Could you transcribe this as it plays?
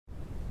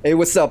Hey,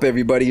 what's up,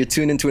 everybody? You're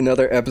tuned into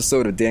another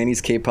episode of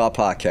Danny's K-Pop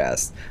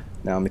Podcast.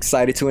 Now, I'm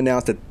excited to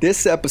announce that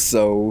this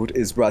episode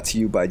is brought to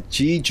you by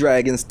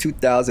G-Dragon's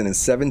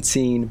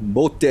 2017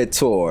 Motte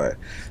Tour.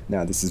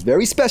 Now, this is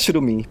very special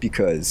to me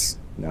because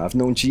I've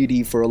known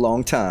GD for a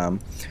long time,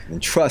 and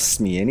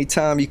trust me,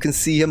 anytime you can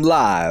see him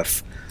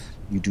live,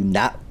 you do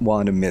not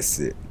want to miss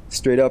it.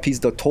 Straight up, he's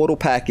the total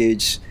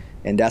package,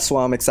 and that's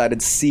why I'm excited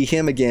to see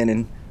him again.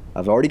 And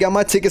I've already got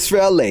my tickets for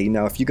LA.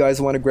 Now, if you guys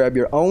want to grab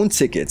your own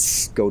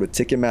tickets, go to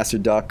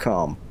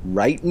Ticketmaster.com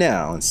right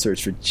now and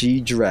search for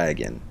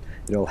G-Dragon.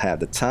 It'll have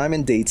the time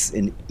and dates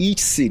in each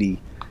city,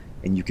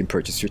 and you can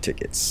purchase your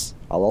tickets.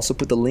 I'll also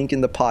put the link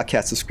in the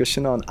podcast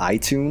description on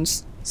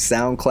iTunes,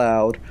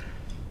 SoundCloud,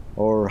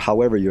 or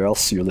however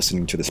else you're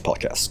listening to this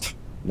podcast.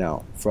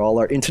 Now, for all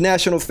our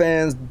international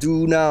fans,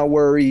 do not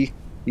worry.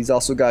 He's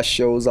also got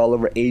shows all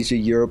over Asia,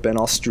 Europe, and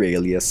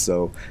Australia,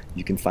 so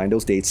you can find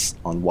those dates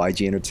on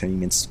YG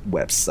Entertainment's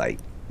website.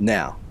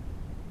 Now,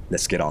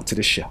 let's get on to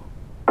the show.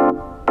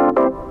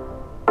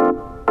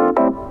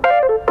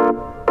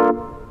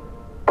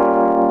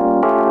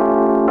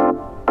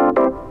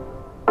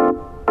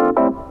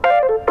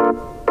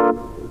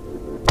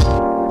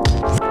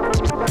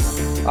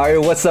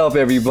 Alright, what's up,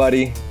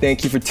 everybody?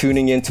 Thank you for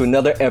tuning in to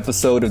another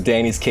episode of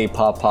Danny's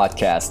K-Pop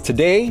Podcast.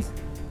 Today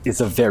is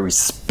a very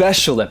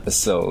special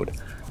episode.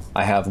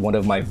 I have one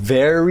of my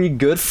very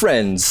good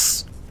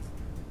friends,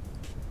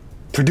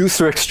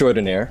 producer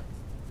extraordinaire,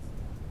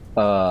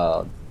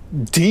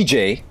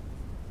 DJ,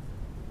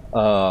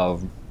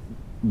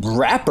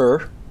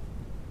 rapper,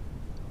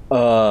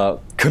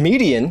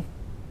 comedian,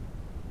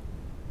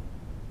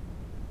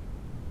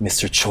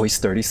 Mr. Choice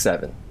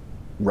 37,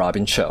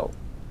 Robin Cho.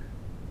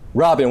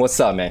 Robin, what's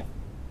up, man?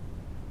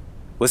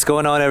 What's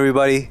going on,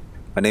 everybody?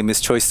 My name is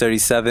Choice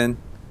 37,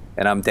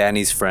 and I'm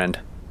Danny's friend.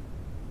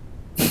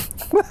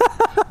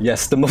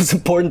 Yes, the most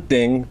important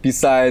thing,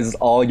 besides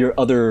all your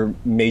other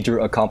major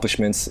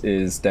accomplishments,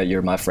 is that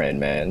you're my friend,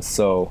 man.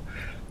 So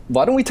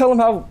why don't we tell them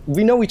how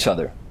we know each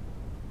other?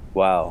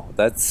 Wow,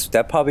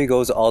 that probably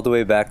goes all the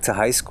way back to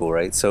high school,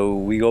 right? So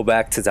we go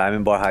back to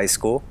Diamond Bar High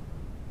School.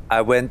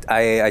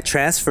 I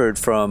transferred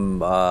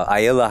from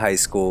Ayala High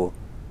School,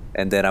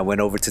 and then I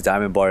went over to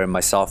Diamond Bar in my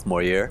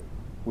sophomore year.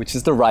 Which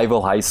is the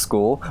rival high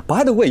school.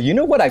 By the way, you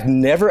know what I've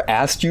never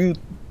asked you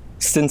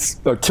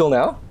till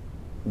now?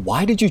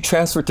 Why did you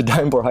transfer to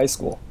Diamond Bar High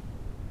School?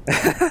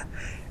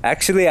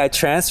 Actually, I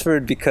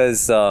transferred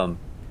because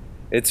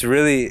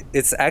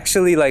it's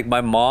actually like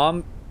my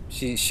mom,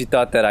 she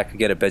thought that I could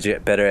get a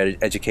better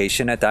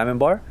education at Diamond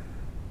Bar.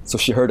 So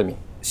she heard of me.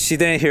 She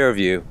didn't hear of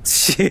you.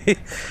 She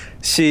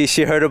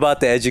heard about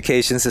the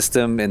education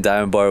system in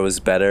Diamond Bar was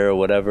better or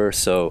whatever,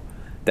 so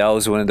that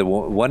was one of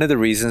the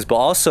reasons. But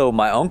also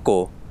my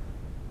uncle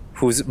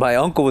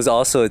was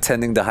also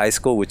attending the high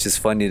school, which is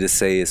funny to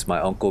say is my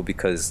uncle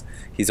because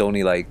he's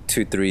only like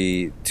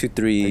 2-3.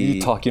 Are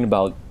you talking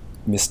about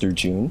Mr.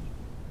 June?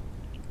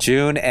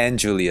 June and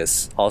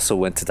Julius also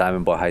went to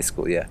Diamond Bar High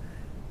School, yeah.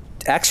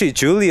 Actually,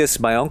 Julius,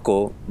 my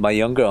uncle, my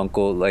younger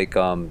uncle, like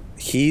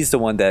he's the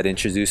one that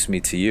introduced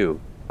me to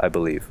you, I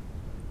believe.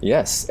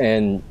 Yes,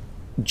 and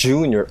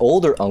June, your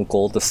older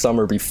uncle, the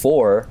summer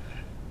before,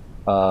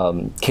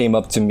 came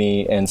up to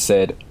me and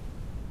said,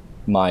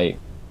 my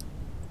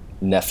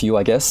nephew,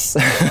 I guess,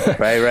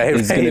 right,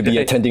 is going to be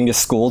attending this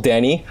school,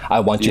 Danny. I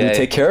want you to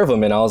take care of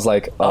him. And I was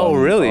like, oh,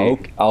 really?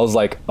 I was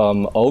like,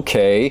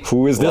 okay,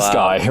 who is this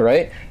guy,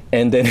 right?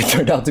 And then it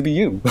turned out to be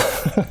you.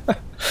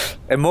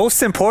 And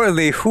most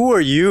importantly, who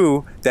are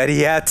you that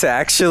he had to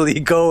actually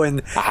go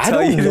and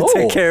tell you to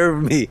take care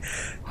of me?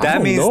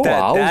 That means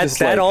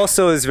that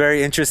also is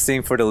very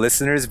interesting for the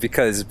listeners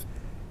because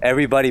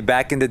everybody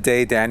back in the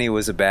day, Danny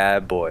was a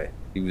bad boy.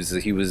 He was.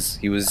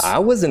 I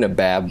wasn't a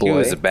bad boy. He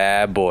was a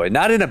bad boy,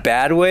 not in a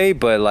bad way,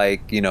 but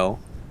like you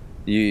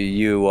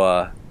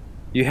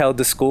held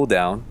the school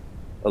down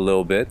a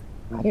little bit.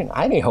 I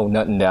didn't hold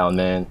nothing down,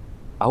 man.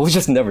 I was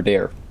just never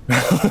there.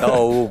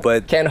 Oh,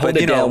 but can't hold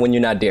it down when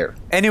you're not there.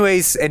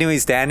 Anyways,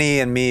 Danny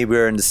and me, we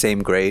were in the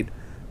same grade,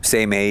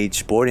 same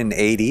age, born in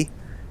 '80.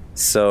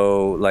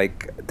 So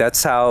like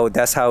that's how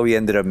we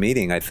ended up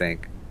meeting, I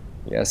think.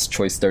 Yes,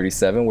 Choice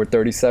 37. We're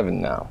 37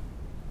 now.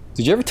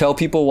 Did you ever tell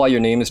people why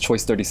your name is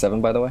Choice 37,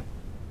 by the way?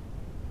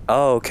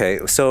 Oh, okay.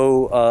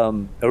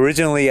 So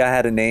originally I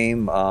had a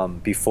name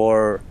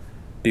before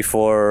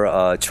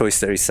Choice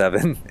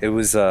 37. It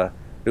was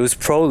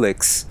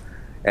Prolix,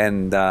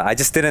 and I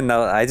just didn't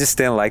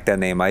like that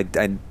name.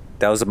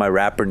 That was my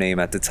rapper name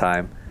at the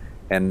time,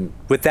 and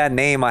with that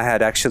name I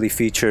had actually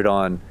featured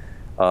on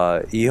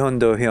Lee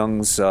Do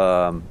Hyung's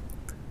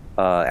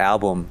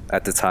album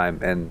at the time,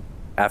 and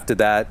after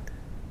that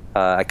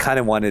I kind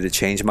of wanted to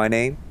change my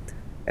name.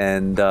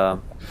 And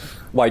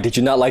why did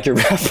you not like your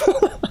rap?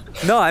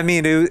 No, I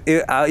mean,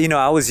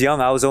 I was young.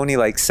 I was only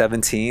like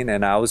 17,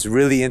 and I was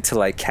really into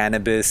like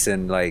cannabis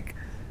and like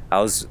I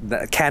was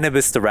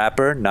Cannabis the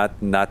rapper, not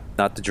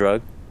the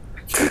drug.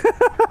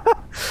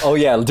 Oh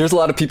yeah, there's a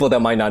lot of people that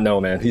might not know,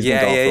 man. He's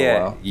been gone for a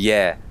while.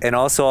 Yeah, and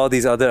also all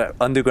these other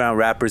underground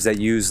rappers that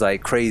use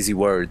like crazy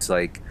words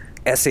like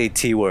like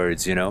SAT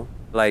words, you know,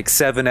 like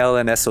 7L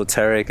and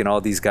Esoteric and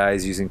all these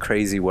guys using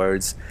crazy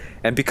words.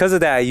 And because of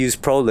that, I use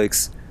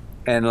Prolix.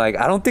 And like,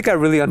 I don't think I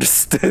really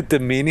understood the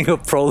meaning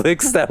of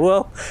Prolix that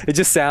well. It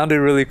just sounded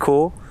really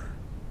cool.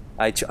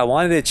 I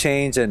wanted to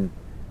change, and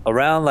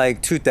around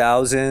like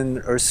 2000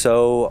 or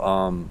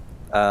so,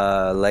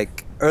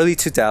 like early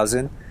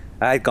 2000,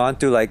 I had gone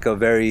through like a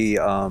very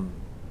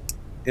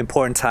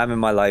important time in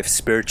my life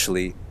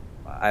spiritually.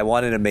 I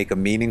wanted to make a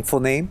meaningful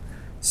name.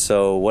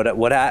 So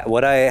what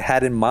I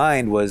had in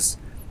mind was,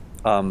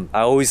 I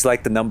always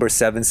liked the number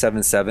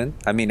 777.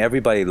 I mean,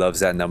 everybody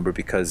loves that number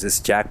because it's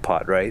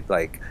jackpot, right?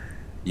 Like,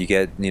 you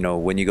get, you know,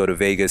 when you go to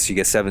Vegas, you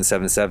get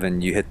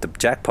 777, you hit the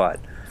jackpot.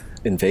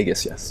 In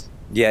Vegas, yes.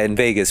 Yeah, in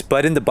Vegas.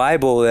 But in the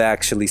Bible, it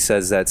actually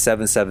says that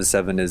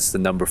 777 is the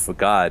number for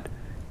God.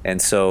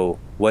 And so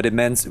what it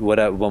meant, what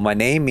my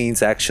name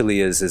means actually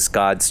is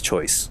God's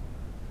choice.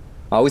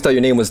 I always thought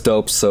your name was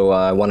dope, so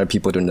I wanted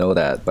people to know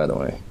that, by the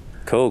way.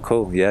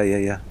 Cool.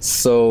 Yeah.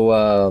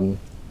 So,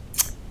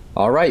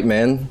 all right,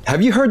 man.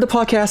 Have you heard the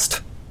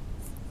podcast?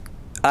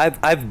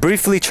 I've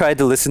briefly tried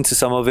to listen to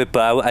some of it,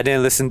 but I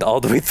didn't listen all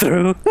the way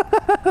through.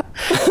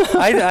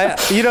 I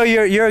you know,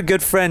 you're a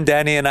good friend,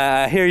 Danny, and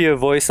I hear your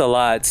voice a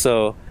lot.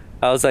 So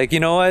I was like,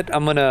 you know what,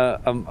 I'm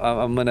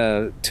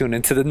gonna tune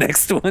into the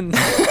next one.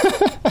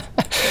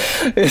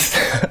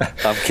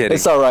 I'm kidding.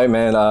 It's all right,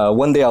 man.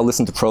 One day I'll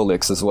listen to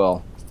Prolix as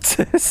well.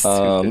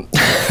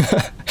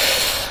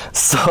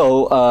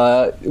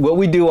 So what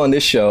we do on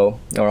this show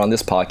or on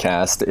this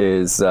podcast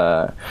is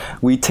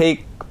we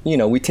take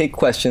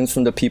questions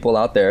from the people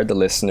out there, the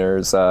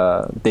listeners.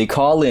 They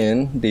call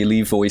in, they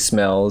leave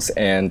voicemails,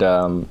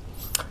 and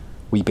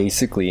we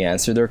basically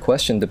answer their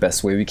question the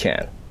best way we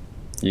can.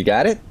 You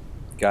got it?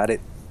 Got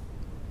it.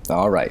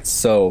 All right.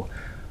 So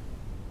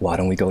why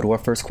don't we go to our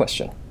first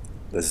question?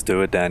 Let's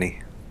do it,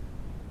 Danny.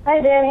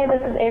 Hi, Danny.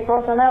 This is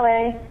April from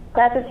LA.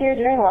 Glad to see you're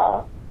doing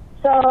well.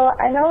 So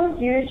I know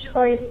you,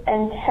 Choice,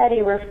 and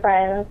Teddy were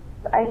friends.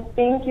 I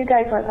think you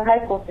guys went to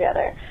high school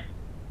together.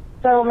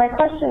 So my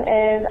question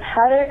is,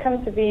 how did it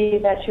come to be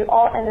that you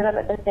all ended up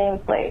at the same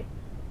place?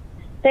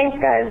 Thanks,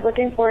 guys.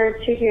 Looking forward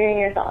to hearing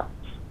your thoughts.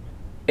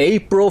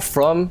 April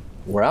from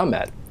where I'm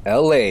at,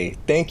 LA.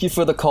 Thank you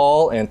for the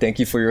call and thank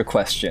you for your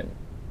question.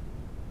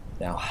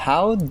 Now,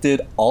 how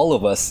did all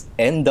of us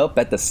end up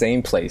at the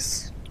same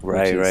place?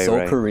 Right.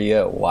 Seoul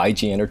Korea,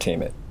 YG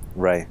Entertainment.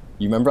 Right.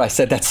 You remember I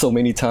said that so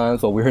many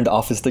times while we were in the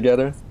office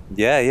together?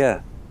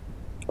 Yeah.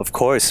 Of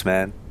course,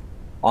 man.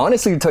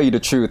 Honestly, to tell you the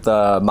truth,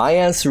 my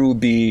answer would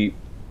be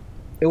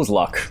it was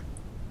luck.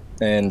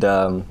 And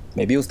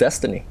maybe it was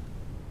destiny.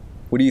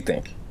 What do you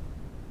think?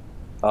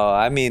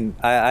 I mean,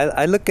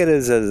 I look at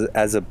it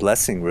as a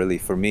blessing, really,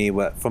 for me,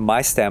 from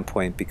my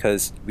standpoint,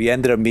 because we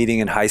ended up meeting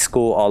in high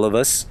school, all of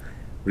us.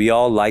 We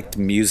all liked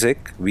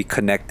music. We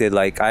connected.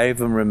 Like, I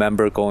even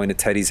remember going to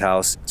Teddy's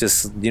house,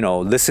 just, you know,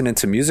 listening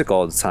to music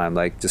all the time,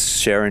 like just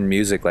sharing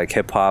music, like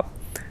hip hop,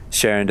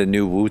 sharing the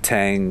new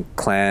Wu-Tang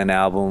Clan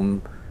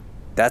album.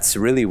 That's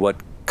really what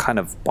kind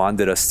of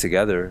bonded us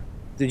together.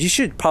 You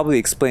should probably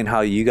explain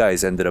how you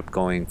guys ended up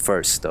going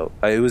first, though.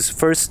 It was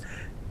first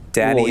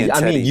Danny and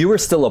Teddy. I mean, you were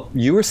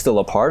still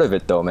a part of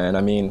it, though, man.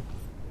 I mean,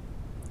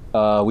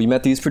 we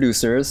met these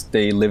producers.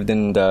 They lived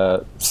in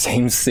the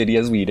same city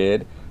as we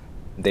did.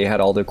 They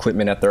had all the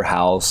equipment at their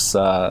house.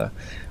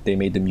 They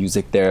made the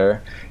music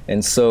there.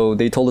 And so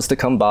they told us to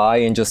come by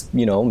and just,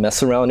 you know,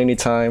 mess around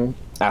anytime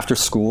after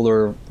school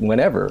or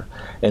whenever.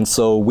 And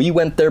so we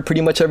went there pretty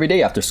much every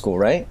day after school,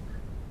 right?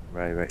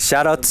 Right.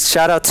 Shout out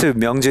to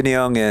Myungjin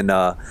Young and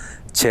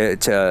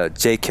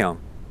Jaekyung.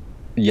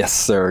 Yes,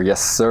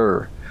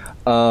 sir.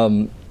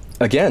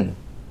 Again,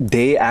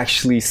 they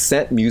actually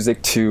sent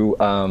music to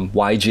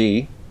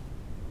YG.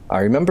 I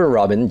remember,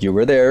 Robin, you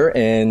were there,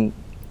 and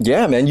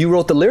yeah, man, you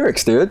wrote the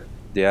lyrics, dude.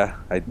 Yeah,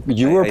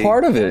 you were a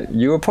part of it.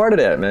 You were part of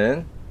that,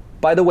 man.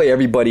 By the way,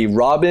 everybody,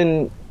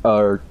 Robin,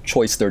 or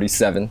Choice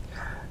 37,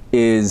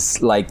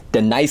 is like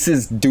the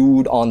nicest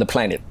dude on the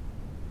planet.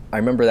 I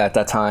remember that at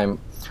that time,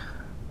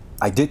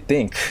 I did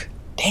think,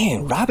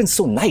 damn, Robin's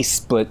so nice,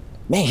 but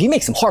man, he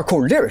makes some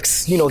hardcore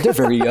lyrics. You know, they're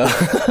very,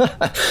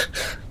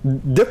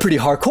 they're pretty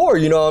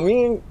hardcore, you know what I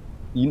mean?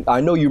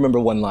 I know you remember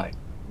one line.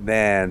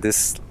 Man,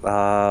 this,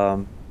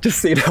 Just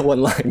say that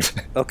one line.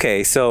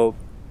 Okay, so,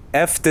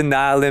 F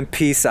denial in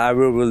peace, I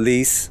will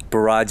release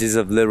barrages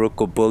of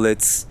lyrical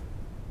bullets.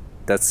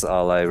 That's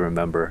all I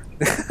remember.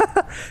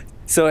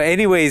 So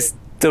anyways,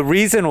 the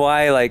reason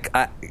why, like,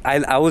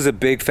 I was a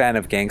big fan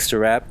of gangster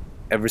rap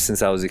ever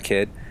since I was a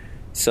kid.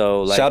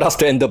 So, like, shout outs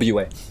to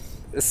NWA.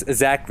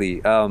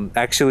 Exactly.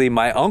 Actually,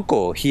 my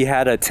uncle, he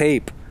had a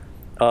tape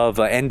of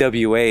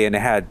NWA and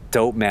it had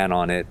Dope Man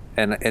on it.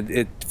 And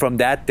it from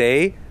that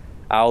day,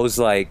 I was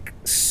like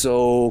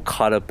so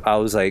caught up. I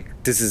was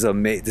like, this is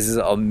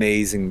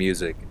amazing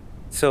music.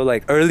 So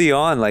like early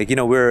on, like, you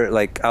know,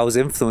 I was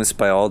influenced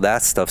by all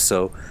that stuff.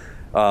 So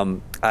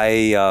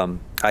I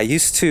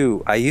used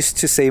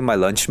to save my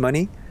lunch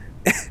money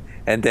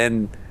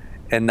and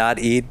not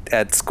eat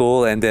at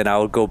school, and then I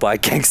would go buy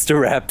gangster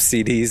rap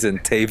CDs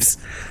and tapes.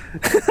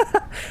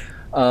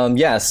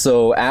 Yeah,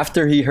 so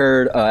after he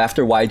heard,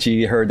 after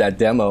YG heard that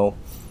demo,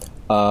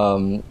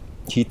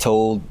 he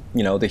told,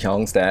 the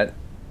Hyungs that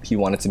he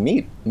wanted to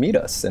meet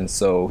us. And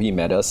so he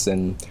met us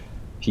and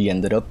he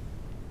ended up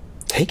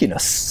taking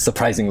us,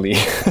 surprisingly.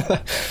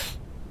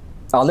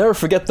 I'll never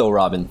forget though,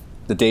 Robin,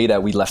 the day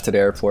that we left to the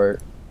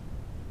airport.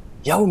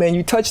 Yo, man,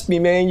 you touched me,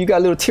 man. You got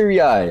a little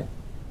teary-eyed.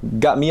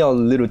 Got me all a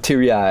little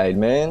teary-eyed,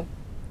 man.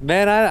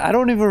 Man, I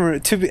don't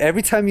even,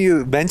 every time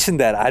you mention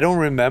that, I don't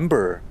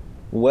remember.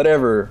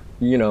 Whatever,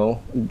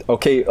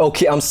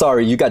 Okay, I'm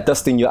sorry. You got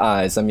dust in your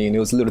eyes. I mean, it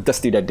was a little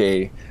dusty that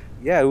day.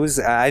 Yeah, it was,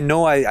 I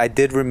know I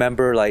did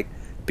remember, like,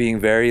 being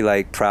very,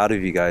 like, proud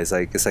of you guys.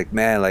 Like, it's like,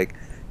 man, like,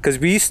 because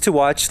we used to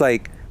watch,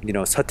 like,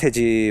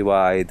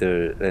 서태지와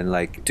아이들 and,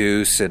 like,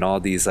 Deuce and all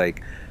these,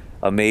 like,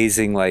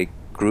 amazing, like,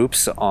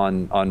 groups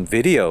on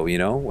video,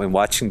 and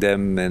watching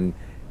them and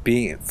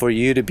for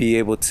you to be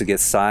able to get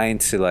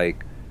signed to,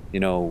 like,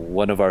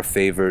 one of our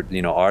favorite,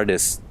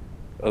 artists,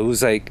 it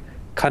was, like,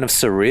 kind of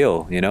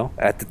surreal,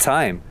 at the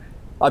time.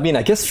 I mean,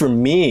 I guess for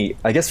me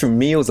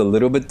it was a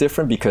little bit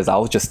different because I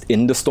was just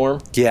in the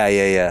storm. Yeah.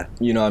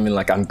 I mean,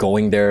 like, I'm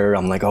going there,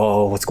 I'm like,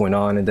 oh, what's going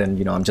on? And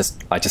then,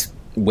 I just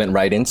went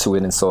right into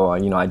it. And so,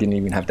 I didn't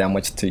even have that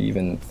much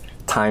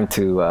time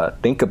to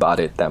think about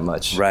it that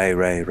much.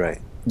 Right.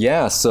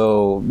 Yeah,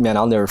 so, man,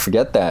 I'll never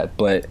forget that.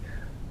 But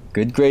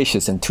good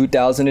gracious, in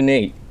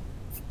 2008,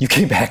 you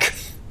came back.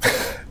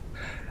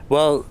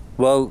 Well,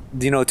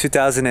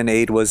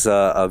 2008 was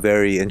a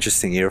very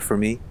interesting year for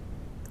me.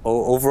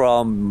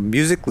 Overall,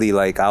 musically,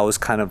 like, I was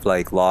kind of,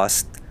 like,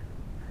 lost.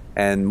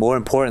 And more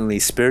importantly,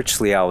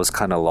 spiritually, I was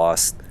kind of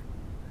lost.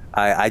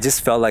 I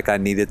just felt like I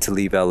needed to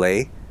leave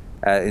LA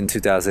in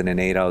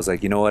 2008. I was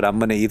like, you know what, I'm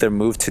going to either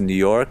move to New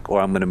York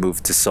or I'm going to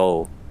move to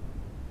Seoul.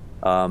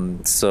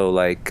 So,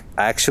 like,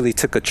 I actually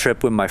took a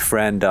trip with my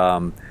friend,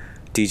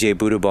 DJ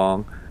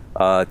Budubong,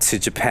 to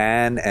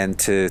Japan and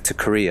to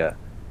Korea.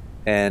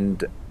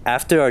 And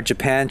after our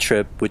Japan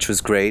trip, which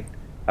was great,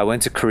 I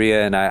went to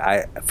Korea, and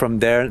I from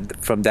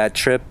that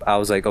trip, I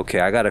was like, okay,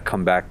 I got to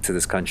come back to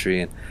this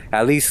country and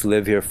at least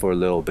live here for a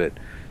little bit.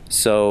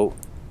 So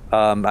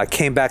I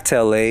came back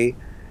to LA,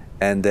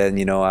 and then,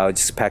 I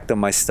just packed up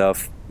my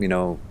stuff,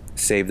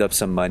 saved up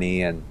some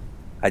money, and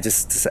I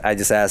just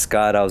asked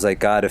God. I was like,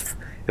 God,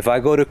 if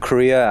I go to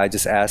Korea, I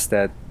just ask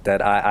that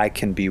I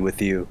can be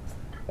with you.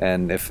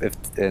 And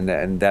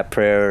and that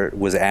prayer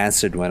was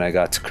answered when I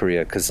got to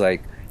Korea, because,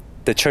 like,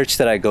 the church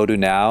that I go to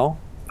now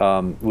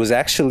was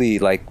actually,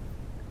 like,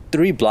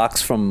 3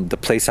 blocks from the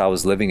place I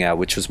was living at,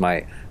 which was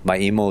my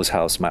emo's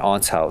house, my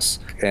aunt's house.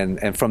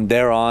 And from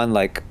there on,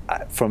 like,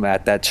 from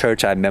at that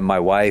church, I met my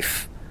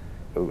wife.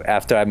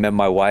 After I met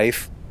my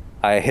wife,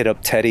 I hit up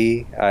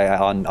Teddy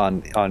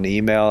on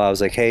email. I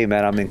was like, hey,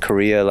 man, I'm in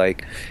Korea.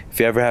 Like, if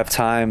you ever have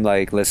time,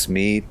 like, let's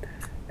meet.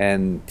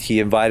 And he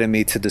invited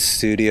me to the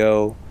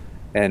studio.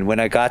 And when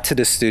I got to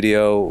the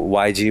studio,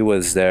 YG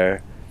was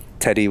there.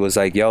 Teddy was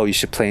like, yo, you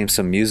should play him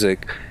some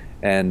music.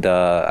 And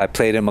I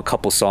played him a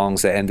couple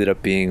songs that ended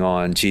up being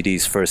on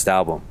GD's first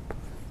album.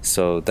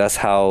 So that's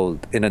how,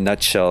 in a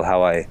nutshell,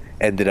 how I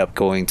ended up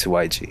going to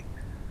YG.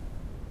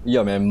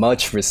 Yo, man,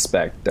 much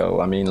respect,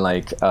 though. I mean,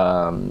 like,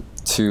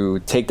 to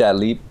take that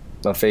leap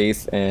of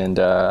faith and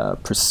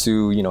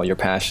pursue, your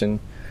passion.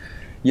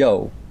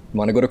 Yo,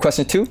 want to go to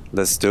question 2?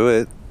 Let's do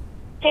it.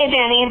 Hey,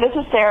 Danny, this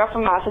is Sarah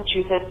from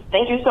Massachusetts.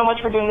 Thank you so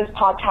much for doing this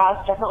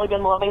podcast. Definitely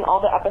been loving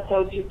all the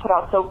episodes you've put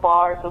out so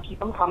far, so keep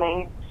them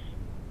coming.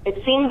 It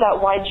seems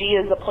that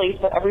YG is a place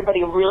that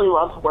everybody really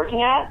loves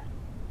working at.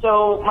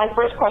 So my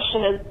first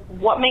question is,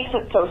 what makes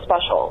it so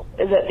special?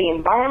 Is it the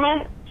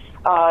environment?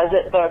 Is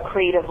it the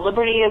creative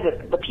liberty? Is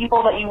it the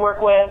people that you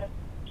work with?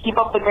 Keep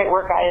up the great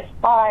work, guys.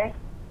 Bye.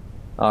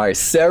 All right,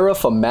 Sarah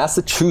from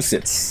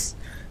Massachusetts.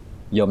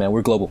 Yo, man,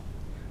 we're global.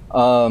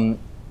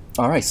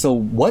 All right, so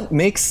what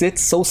makes it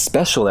so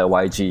special at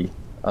YG?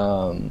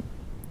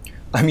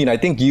 I mean, I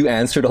think you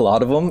answered a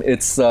lot of them.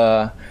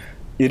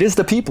 It is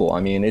the people.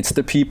 I mean, it's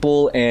the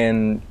people,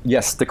 and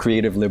yes, the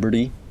creative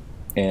liberty.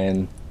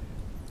 And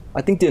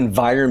I think the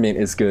environment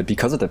is good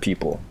because of the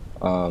people.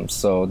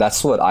 So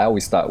that's what I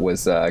always thought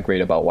was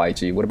great about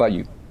YG. What about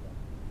you?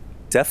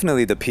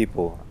 Definitely the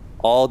people.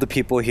 All the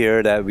people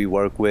here that we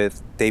work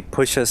with, they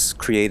push us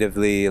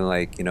creatively, and,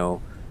 like,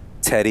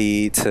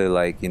 Teddy to,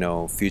 like,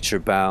 Future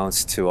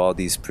Bounce to all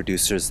these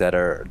producers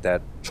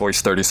that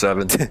Choice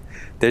 37.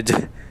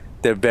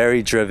 they're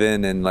very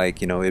driven, and,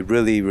 like, it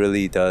really,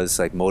 really does,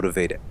 like,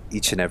 motivate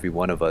each and every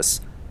one of us.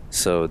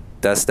 So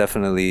that's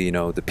definitely,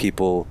 the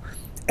people.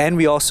 And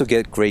we also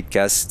get great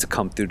guests to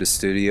come through the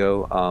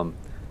studio.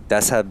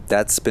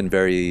 That's been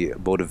very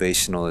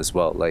motivational as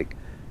well. Like,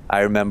 I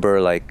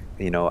remember, like,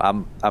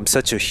 I'm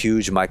such a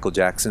huge Michael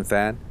Jackson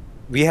fan.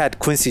 We had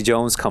Quincy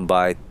Jones come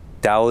by.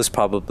 That was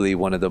probably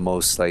one of the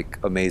most, like,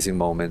 amazing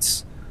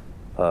moments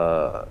in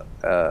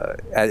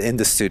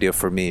the studio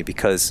for me,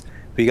 because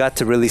we got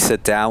to really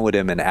sit down with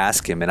him and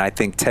ask him. And I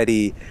think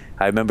I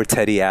remember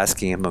Teddy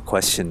asking him a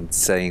question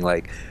saying,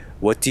 like,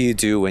 what do you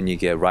do when you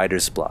get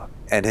writer's block?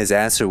 And his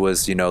answer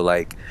was,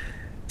 like,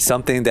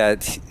 something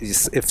that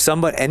if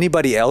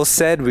anybody else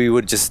said, we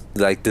would just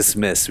like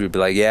dismiss. We'd be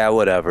like, yeah,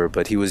 whatever.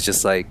 But he was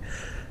just like,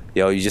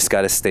 yo, you just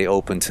got to stay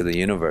open to the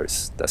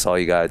universe. That's all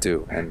you got to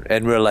do.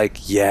 And we're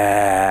like,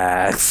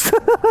 yes.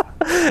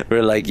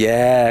 We're like,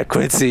 yeah,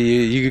 Quincy,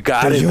 you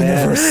got The it,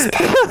 universe.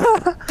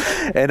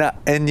 man.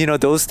 And you know,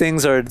 those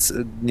things are,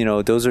 you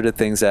know, those are the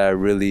things that I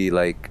really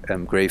like,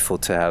 I'm grateful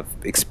to have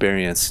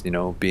experienced, you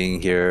know,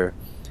 being here.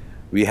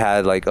 We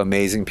had like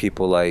amazing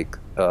people like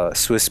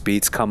Swiss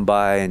Beats come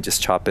by and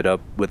just chop it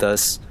up with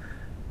us.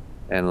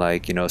 And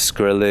like, you know,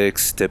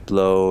 Skrillex,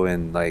 Diplo,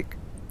 and like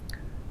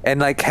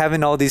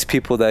having all these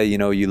people that, you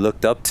know, you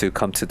looked up to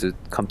come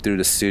through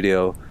the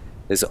studio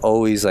is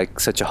always like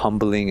such a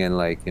humbling and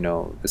like, you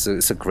know,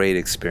 it's a great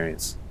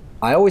experience.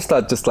 I always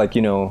thought just like,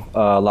 you know,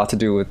 a lot to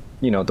do with,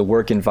 you know, the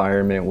work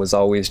environment was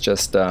always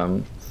just,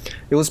 it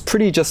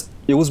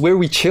was where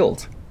we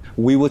chilled.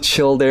 We would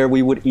chill there,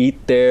 we would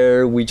eat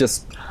there, we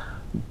just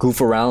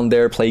goof around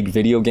there, play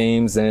video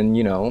games, and,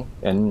 you know,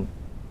 and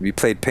we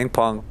played ping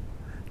pong.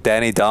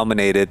 Danny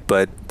dominated,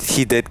 but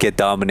he did get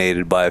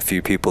dominated by a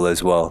few people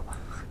as well,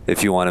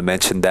 if you want to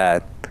mention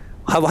that.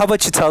 How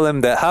about you tell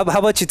him that? How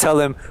about you tell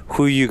him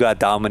who you got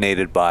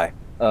dominated by?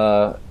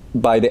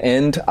 By the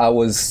end, I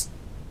was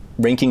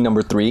ranking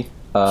number 3.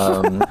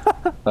 The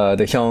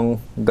Hyung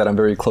that I'm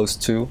very close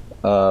to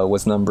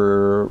was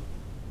number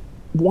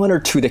 1 or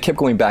 2. They kept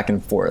going back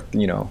and forth,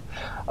 you know.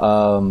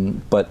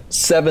 But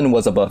 7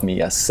 was above me.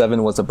 Yes,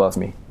 7 was above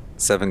me.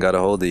 7 got a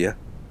hold of you.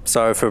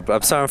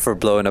 I'm sorry for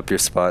blowing up your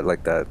spot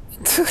like that.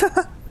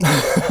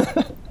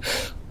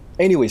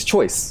 Anyways,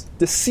 Choice.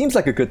 This seems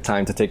like a good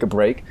time to take a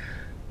break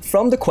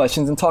from the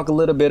questions and talk a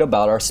little bit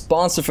about our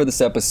sponsor for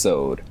this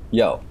episode.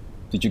 Yo,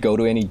 did you go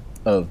to any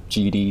of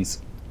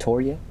GD's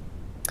tour yet?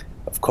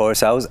 Of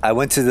course, I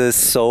went to the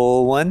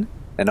Seoul one,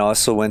 and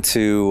also went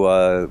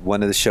to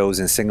one of the shows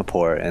in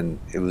Singapore, and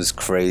it was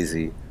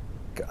crazy.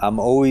 I'm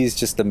always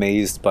just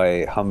amazed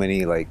by how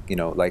many, like, you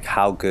know, like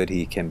how good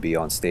he can be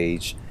on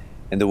stage,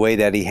 and the way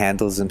that he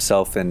handles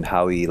himself and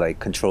how he like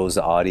controls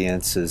the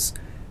audience is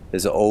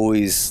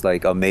always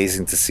like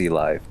amazing to see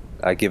live.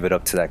 I give it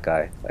up to that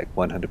guy, like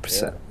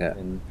 100%. Yeah.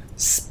 And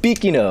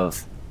speaking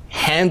of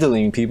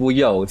handling people,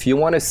 yo, if you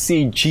want to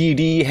see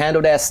GD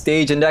handle that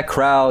stage and that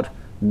crowd,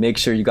 make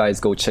sure you guys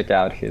go check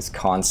out his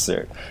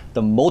concert,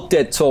 the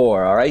Motte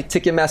Tour. All right,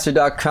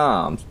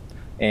 Ticketmaster.com,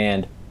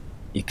 and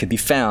it could be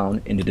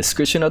found in the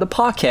description of the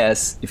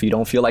podcast if you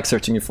don't feel like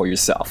searching it for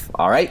yourself.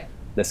 All right,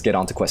 let's get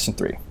on to question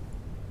 3.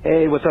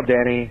 Hey, what's up,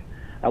 Danny?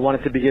 I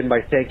wanted to begin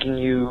by thanking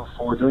you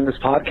for doing this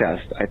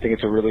podcast. I think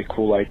it's a really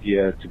cool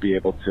idea to be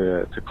able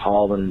to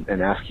call and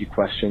ask you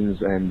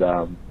questions, and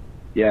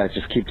yeah,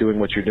 just keep doing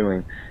what you're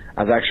doing.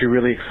 I was actually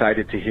really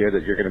excited to hear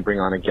that you're going to bring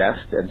on a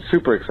guest, and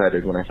super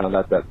excited when I found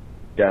out that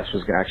guest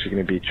was actually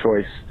going to be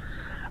Choice.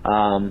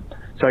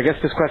 So I guess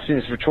this question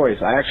is for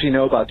Choice. I actually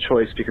know about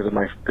Choice because of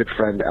my good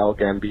friend El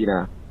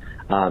Gambina.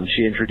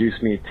 She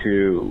introduced me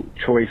to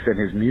Choice and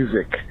his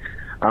music.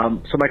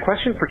 So my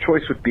question for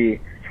Choice would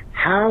be,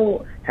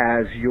 how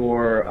has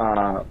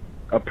your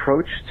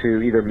approach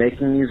to either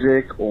making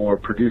music or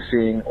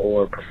producing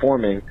or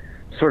performing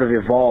sort of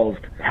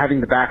evolved,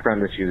 having the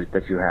background that you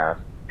have?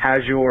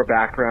 Has your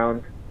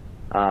background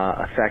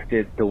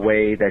affected the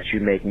way that you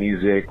make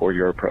music or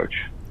your approach?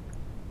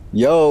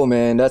 Yo,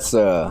 man, that's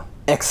a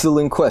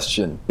excellent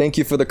question. Thank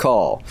you for the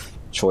call,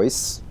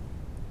 Choice.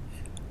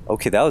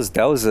 Okay, that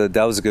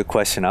was a good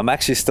question. I'm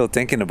actually still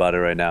thinking about it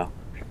right now.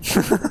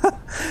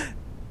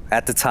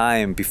 At the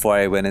time, before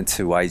I went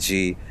into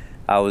YG,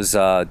 I was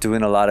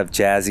doing a lot of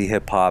jazzy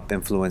hip-hop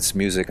influenced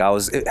music. I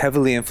was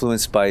heavily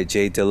influenced by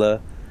Jay Dilla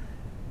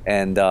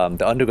and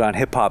the underground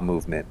hip-hop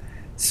movement.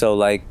 So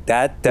like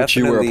that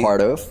definitely... Which you were a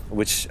part of?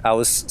 Which I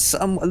was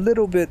a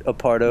little bit a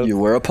part of. You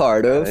were a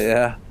part of?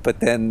 Yeah. But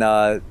then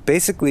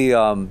basically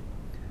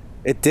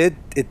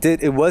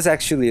it was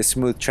actually a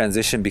smooth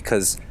transition,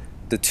 because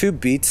the two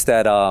beats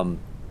that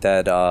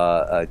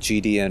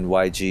GD and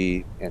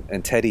YG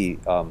and Teddy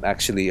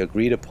actually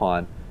agreed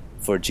upon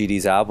for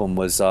GD's album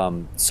was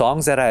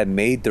songs that I had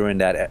made during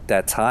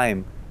that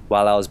time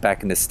while I was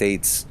back in the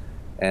States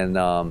and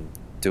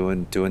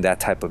doing that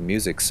type of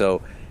music.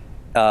 So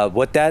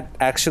what that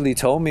actually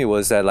told me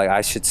was that like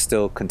I should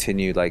still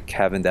continue like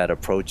having that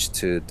approach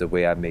to the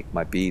way I make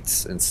my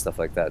beats and stuff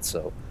like that.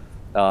 So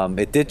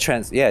it did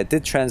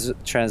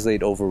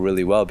translate over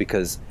really well,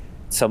 because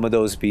some of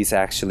those beats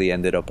actually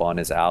ended up on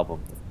his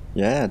album.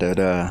 Yeah,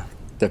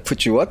 that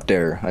put you up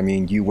there. I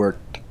mean, your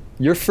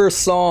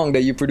first song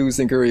that you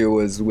produced in Korea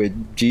was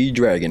with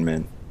G-Dragon,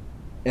 man.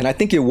 And I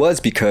think it was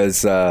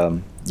because,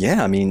 I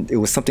mean, it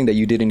was something that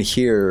you didn't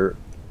hear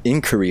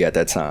in Korea at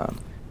that time.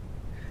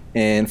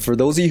 And for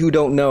those of you who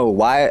don't know,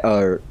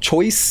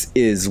 Choice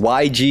is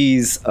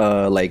YG's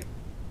like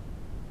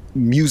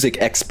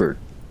music expert.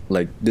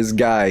 Like, this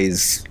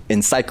guy's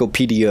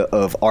encyclopedia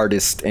of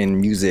artists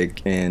and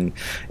music, and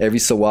every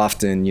so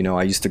often, you know,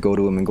 I used to go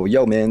to him and go,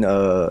 yo, man,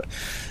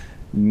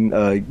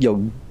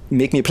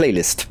 make me a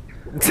playlist.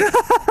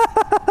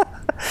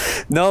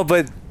 No,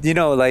 but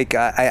like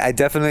I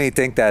definitely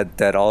think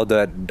that all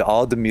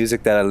the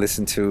music that I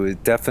listen to,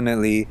 it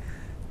definitely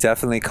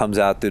comes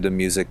out through the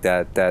music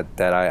that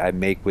I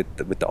make with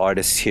the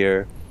artists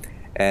here.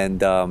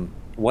 And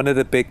one of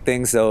the big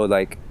things though,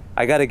 like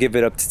I got to give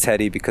it up to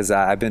Teddy, because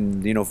I've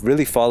been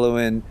really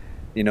following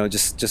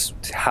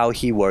just how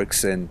he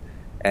works, and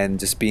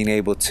just being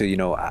able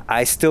to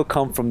I still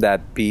come from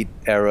that beat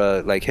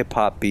era, like hip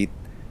hop beat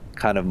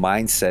kind of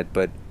mindset,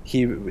 but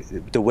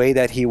the way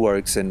that he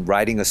works and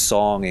writing a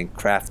song and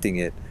crafting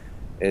it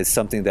is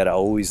something that I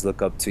always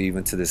look up to,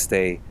 even to this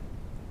day.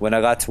 When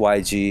I got to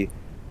YG,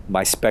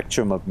 my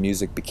spectrum of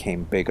music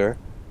became bigger,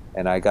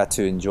 and I got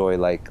to enjoy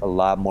like a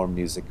lot more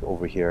music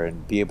over here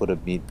and be able to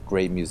meet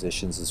great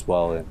musicians as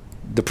well. And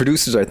The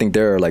producers, I think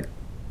they're like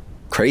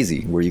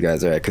crazy where you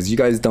guys are at, because you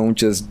guys don't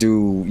just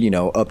do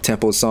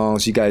up-tempo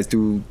songs. You guys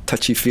do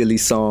touchy-feely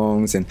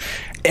songs and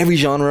every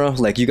genre.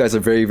 Like, you guys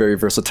are very, very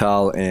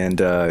versatile, and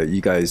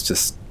you guys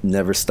just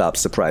never stop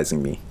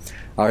surprising me.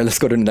 All right, let's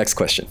go to the next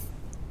question.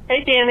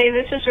 Hey, Danny,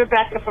 this is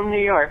Rebecca from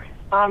New York.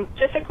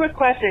 Just a quick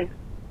question.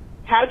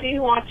 How do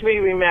you want to be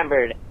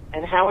remembered,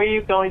 and how are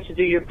you going to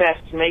do your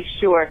best to make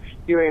sure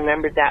you're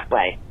remembered that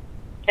way?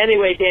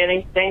 Anyway,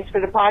 Danny, thanks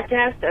for the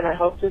podcast, and I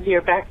hope to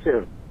hear back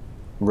soon.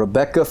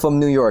 Rebecca from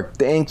New York,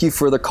 thank you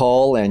for the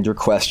call and your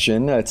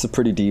question. It's a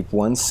pretty deep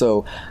one.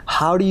 So,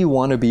 how do you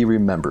want to be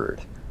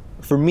remembered?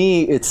 For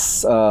me,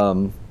 it's, I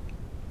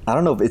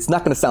don't know, it's not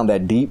going to sound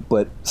that deep,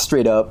 but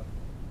straight up,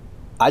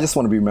 I just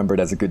want to be remembered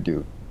as a good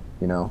dude,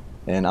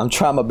 And I'm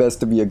trying my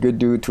best to be a good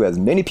dude to as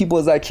many people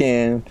as I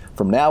can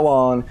from now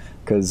on,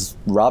 because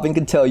Robin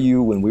can tell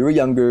you when we were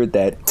younger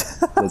that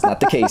was not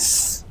the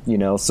case,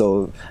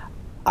 So,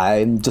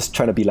 I'm just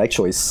trying to be like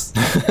Choice.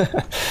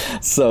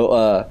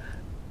 So,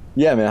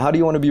 yeah, man. How do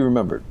you want to be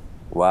remembered?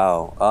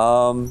 wow,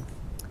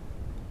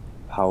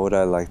 how would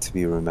I like to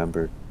be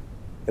remembered?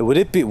 Would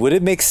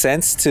it make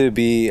sense to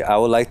be? I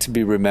would like to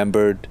be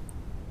remembered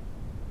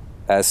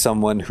as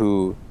someone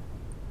who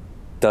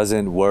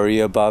doesn't worry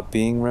about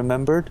being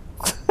remembered.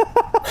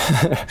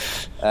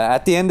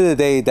 At the end of the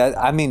day,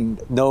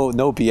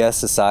 no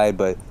BS aside,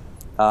 but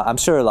I'm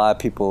sure a lot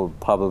of people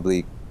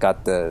probably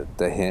got the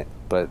hint.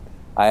 But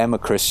I am a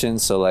Christian,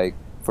 so like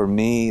for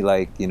me,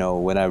 like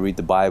when I read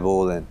the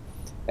Bible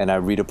and I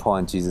read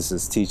upon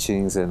Jesus's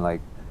teachings and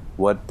like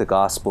what the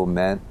gospel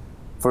meant,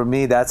 for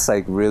me that's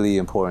like really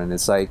important.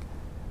 It's like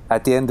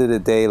at the end of the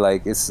day,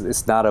 like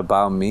it's not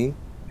about me,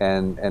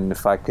 and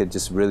if I could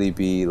just really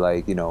be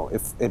like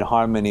if in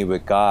harmony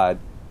with God,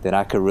 then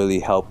I could really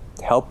help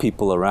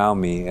people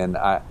around me, and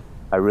I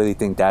really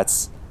think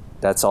that's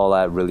all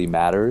that really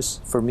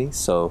matters for me.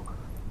 So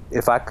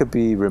if I could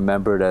be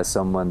remembered as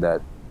someone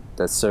that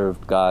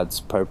served God's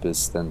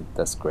purpose, then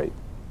that's great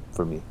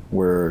for me.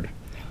 Word.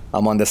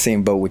 I'm on the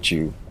same boat with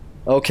you.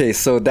 Okay,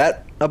 so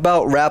that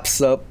about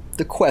wraps up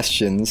the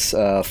questions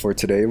for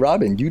today.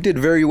 Robin, you did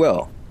very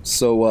well.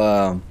 So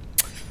I'm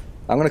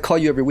going to call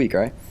you every week, all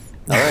right?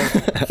 All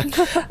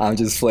right. I'm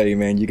just playing,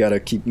 man. You got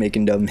to keep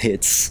making them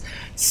hits.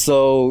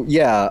 So,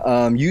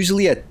 yeah,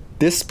 usually at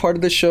this part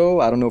of the show,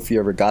 I don't know if you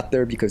ever got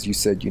there because you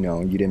said, you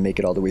didn't make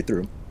it all the way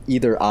through.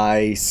 Either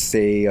I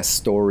say a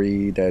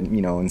story that,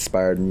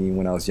 inspired me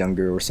when I was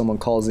younger, or someone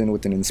calls in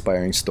with an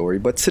inspiring story.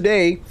 But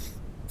today,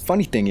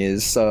 funny thing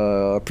is,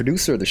 a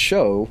producer of the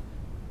show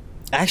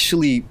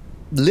actually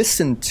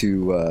listened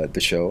to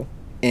the show,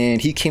 and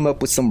he came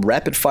up with some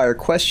rapid fire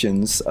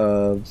questions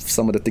of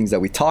some of the things that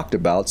we talked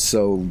about.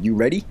 So, you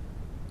ready?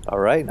 All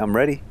right, I'm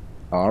ready.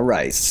 All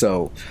right.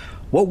 So,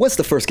 what was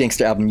the first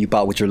gangster album you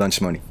bought with your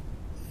lunch money?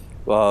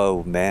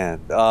 Oh man,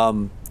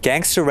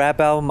 gangster rap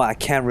album I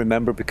can't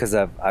remember because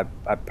I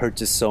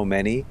purchased so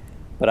many,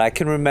 but I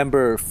can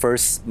remember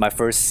my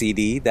first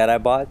CD that I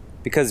bought,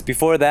 because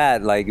before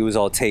that, like, it was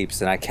all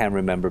tapes and I can't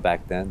remember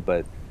back then.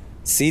 But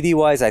CD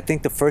wise, I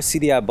think the first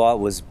CD I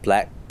bought was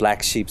Black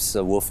Sheep's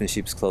Wolf in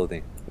Sheep's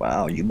Clothing.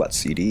 Wow, you bought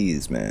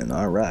CDs, man.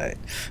 All right.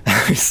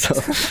 So,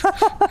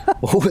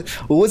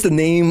 what was the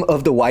name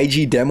of the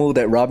YG demo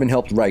that Robin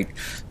helped write?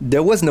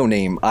 There was no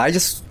name. I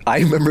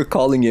remember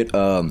calling it,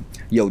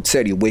 Yo,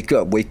 Teddy, wake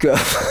up, wake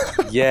up.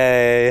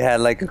 Yeah, it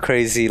had like a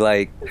crazy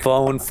like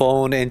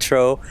phone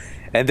intro.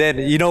 And then,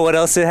 you know what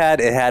else it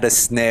had? It had a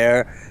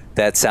snare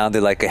that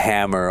sounded like a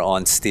hammer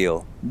on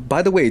steel.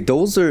 By the way,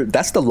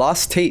 that's the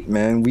lost tape,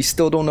 man. We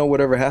still don't know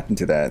whatever happened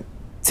to that.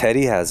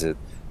 Teddy has it.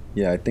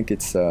 Yeah, I think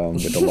it's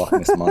with the Loch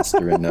Ness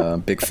Monster and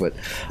Bigfoot.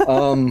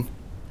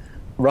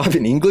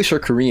 Robin, English or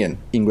Korean?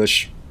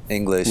 English.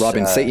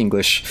 Robin, say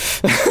English.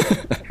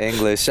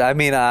 English. I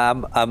mean,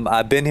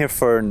 I've been here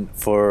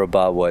for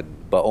about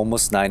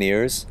almost 9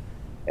 years,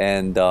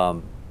 and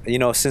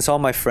since all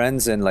my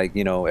friends and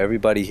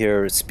everybody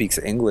here speaks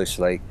English,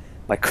 like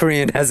my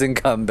Korean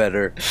hasn't gotten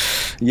better.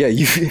 Yeah,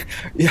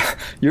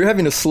 you're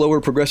having a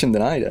slower progression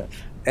than I do.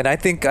 And I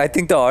think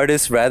the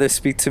artists rather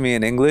speak to me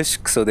in English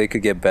so they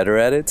could get better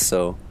at it.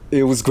 So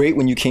it was great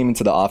when you came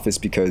into the office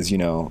because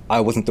I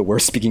wasn't the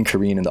worst speaking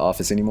Korean in the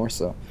office anymore.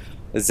 So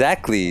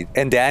exactly.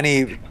 And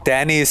Danny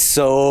is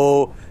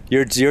so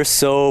you're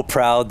so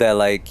proud that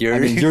like you're. I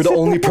mean, you're the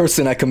only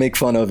person I can make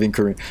fun of in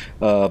Korean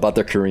about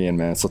their Korean,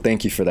 man. So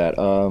thank you for that.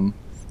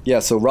 Yeah.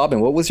 So Robin,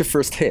 what was your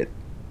first hit?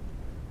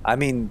 I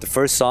mean, the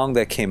first song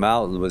that came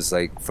out was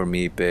like for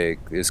me big.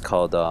 It's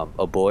called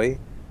 "A Boy,"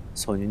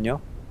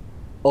 소년요.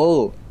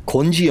 Oh,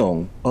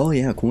 Kwon Oh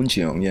yeah,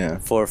 Kwon yeah.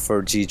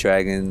 For G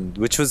Dragon,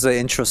 which was the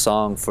intro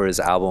song for his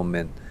album,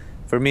 and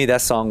for me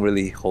that song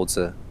really holds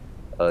a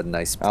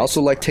nice place. I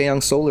also like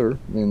Taeyang Solar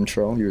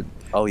intro. You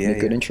make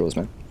good intros,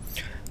 man.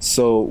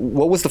 So,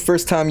 what was the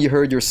first time you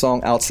heard your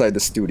song outside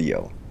the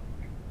studio?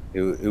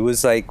 It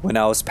was like when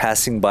I was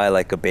passing by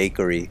like a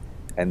bakery,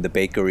 and the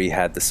bakery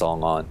had the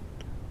song on,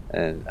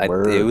 and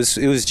it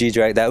was G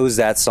Dragon. That was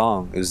that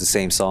song. It was the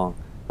same song,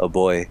 "A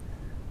Boy,"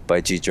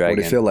 by G Dragon.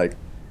 What did it feel like?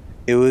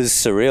 It was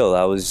surreal.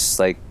 I was just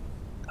like,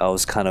 I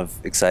was kind of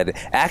excited.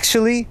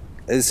 Actually,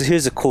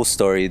 here's a cool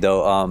story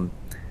though.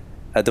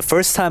 The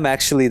first time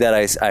actually that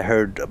I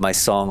heard my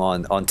song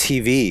on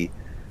TV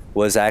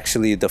was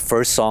actually the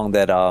first song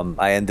that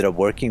I ended up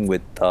working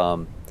with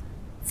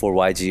for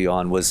YG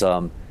on was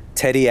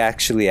Teddy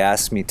actually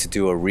asked me to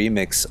do a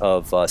remix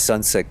of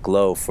Sunset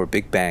Glow for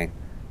Big Bang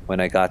when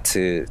I got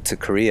to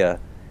Korea,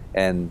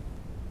 and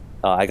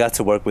I got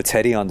to work with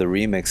Teddy on the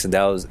remix,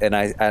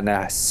 and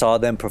I saw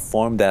them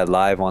perform that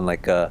live on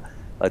like a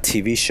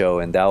TV show,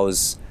 and that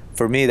was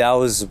for me that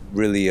was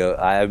really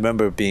I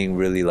remember being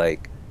really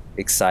like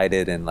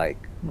excited and like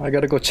I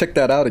gotta go check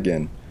that out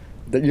again.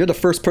 You're the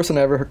first person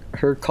I ever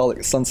heard call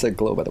it Sunset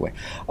Glow, by the way.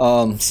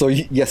 So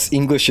yes,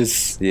 English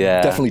is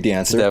definitely the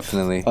answer.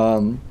 Definitely.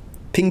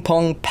 Ping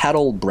pong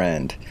paddle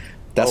brand.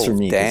 That's for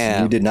me.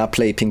 Damn. You did not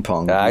play ping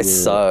pong. I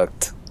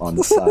sucked on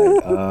the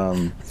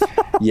side.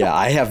 Yeah,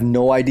 I have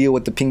no idea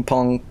what the ping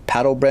pong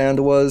paddle brand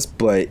was,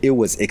 but it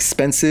was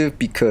expensive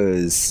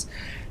because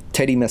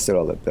Teddy messed it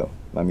all up though.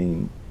 I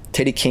mean,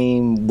 Teddy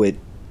came with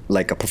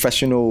like a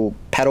professional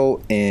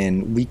paddle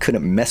and we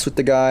couldn't mess with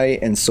the guy,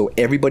 and so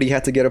everybody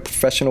had to get a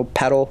professional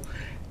paddle.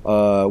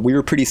 We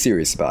were pretty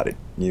serious about it.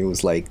 It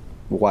was like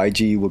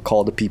YG would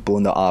call the people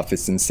in the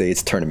office and say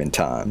it's tournament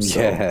time.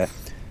 So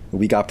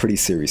we got pretty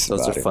serious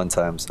about it. Those are fun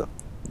times though.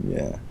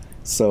 Yeah.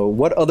 So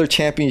what other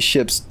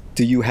championships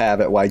do you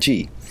have at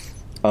YG?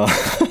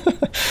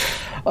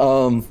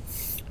 I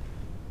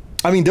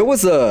mean, there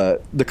was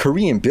the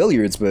Korean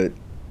billiards, but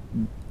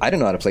I didn't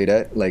know how to play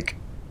that. Like,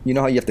 you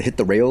know how you have to hit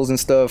the rails and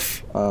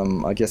stuff?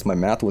 I guess my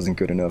math wasn't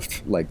good enough.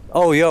 Like,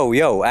 oh,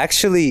 yo,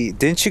 actually,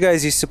 didn't you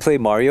guys used to play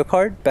Mario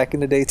Kart back in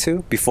the day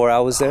too? Before I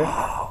was there?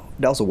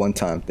 That was a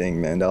one-time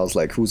thing, man. That was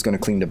like, who's gonna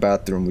clean the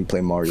bathroom? We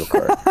play Mario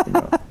Kart. You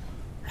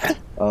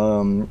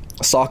know?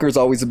 Soccer's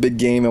always a big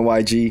game at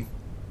YG.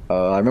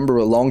 I remember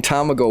a long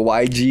time ago,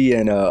 YG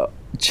and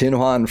Jin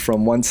Hwan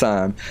from One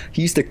Time,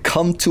 he used to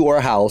come to our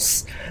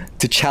house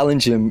to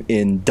challenge him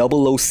in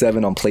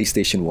 007 on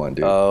PlayStation 1,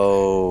 dude.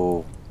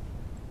 Oh.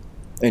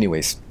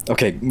 Anyways,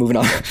 okay, moving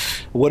on.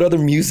 What other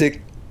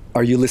music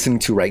are you listening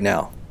to right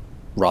now,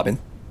 Robin?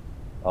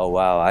 Oh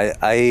wow,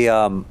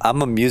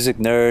 I'm a music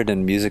nerd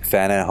and music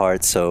fan at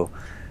heart. So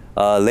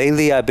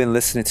lately I've been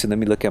listening to. Let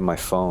me look at my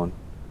phone.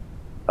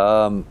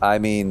 I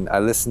mean,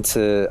 I'm listening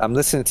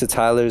to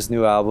Tyler's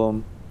new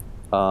album,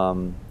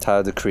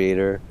 Tyler the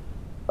Creator,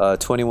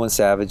 21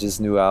 Savage's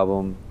new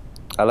album.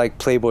 I like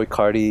Playboi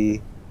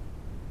Carti.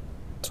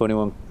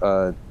 21.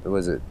 What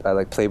was it? I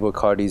like Playboi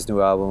Carti's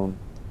new album.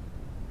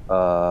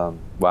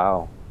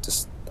 Wow,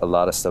 just a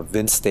lot of stuff.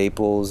 Vince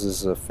Staples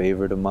is a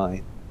favorite of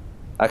mine.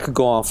 I could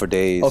go on for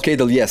days. Okay,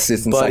 yes,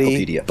 it's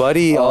encyclopedia.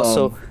 Buddy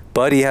also,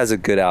 Buddy has a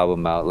good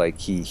album out. Like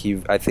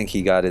he I think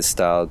he got his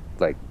style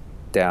like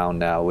down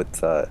now with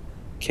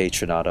K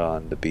Tronada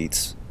on the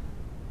beats.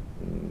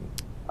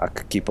 I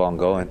could keep on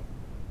going.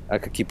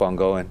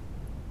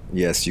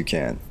 Yes, you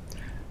can.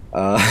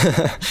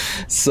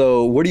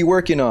 So what are you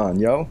working on,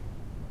 yo?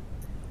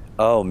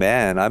 Oh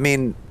man, I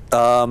mean,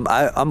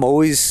 I'm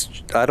always,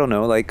 I don't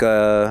know, like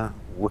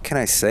what can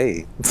I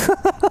say?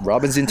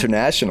 Robin's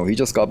international. He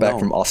just got back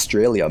from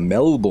Australia,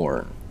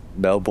 Melbourne,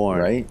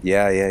 right?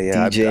 Yeah.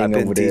 I've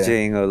been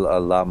DJing a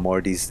lot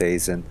more these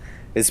days, and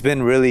it's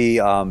been really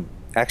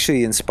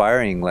actually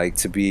inspiring, like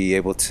to be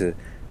able to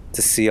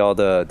see all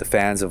the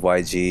fans of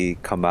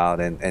YG come out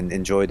and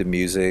enjoy the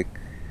music.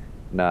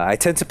 I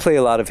tend to play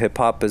a lot of hip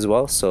hop as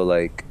well, so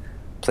like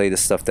play the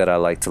stuff that I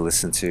like to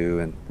listen to.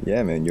 And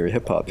yeah, man, you're a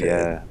hip hop.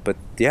 Yeah, but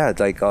yeah,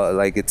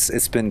 like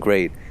it's been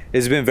great.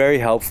 It's been very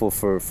helpful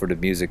for the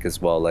music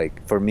as well.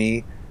 Like for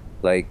me,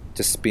 like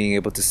just being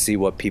able to see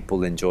what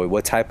people enjoy,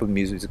 what type of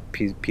music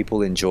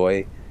people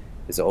enjoy,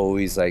 is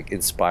always like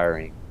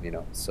inspiring, you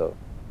know. So,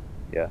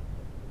 yeah.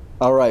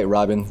 All right,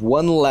 Robin.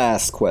 One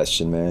last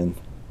question, man.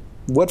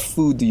 What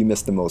food do you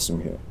miss the most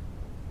from here?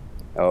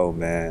 Oh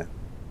man,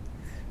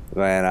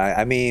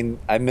 I mean,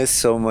 I miss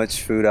so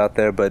much food out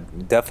there,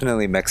 but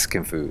definitely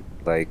Mexican food.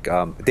 Like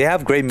they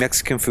have great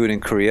Mexican food in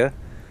Korea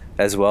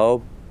as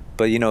well,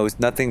 but you know,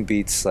 nothing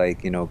beats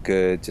like, you know,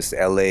 good just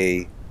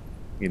LA,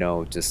 you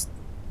know, just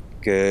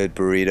good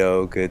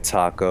burrito, good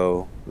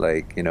taco,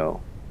 like, you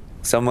know,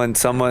 Someone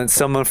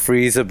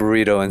freeze a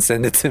burrito and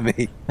send it to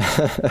me.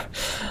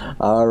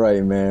 All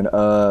right, man.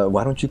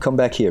 Why don't you come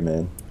back here,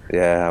 man?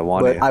 Yeah, I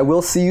want But to. I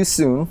will see you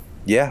soon.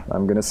 Yeah.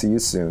 I'm gonna see you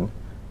soon.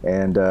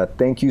 And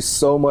thank you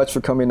so much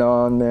for coming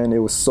on, man. It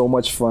was so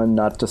much fun,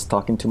 not just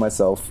talking to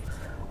myself.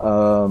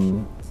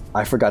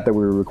 I forgot that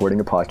we were recording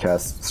a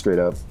podcast, straight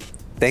up.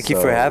 Thank you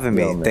for having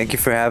me. man. Thank you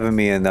for having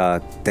me, and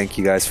thank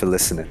you guys for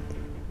listening.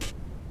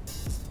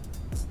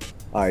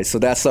 All right, so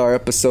that's our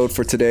episode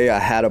for today. I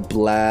had a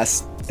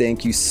blast.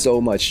 Thank you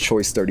so much,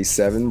 Choice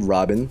 37,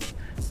 Robin.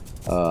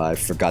 I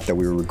forgot that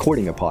we were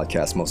recording a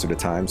podcast most of the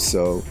time,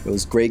 so it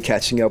was great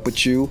catching up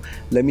with you.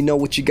 Let me know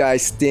what you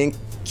guys think.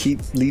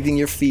 Keep leaving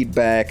your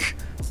feedback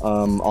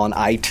on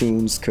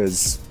iTunes,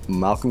 because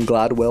Malcolm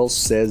Gladwell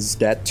says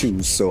that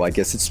too, so I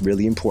guess it's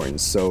really important.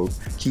 So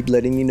keep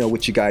letting me know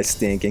what you guys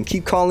think, and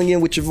keep calling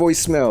in with your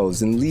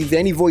voicemails, and leave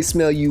any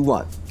voicemail you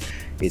want.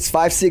 It's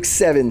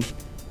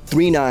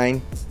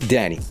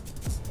 567-39-DANNY.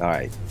 All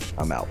right,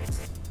 I'm out.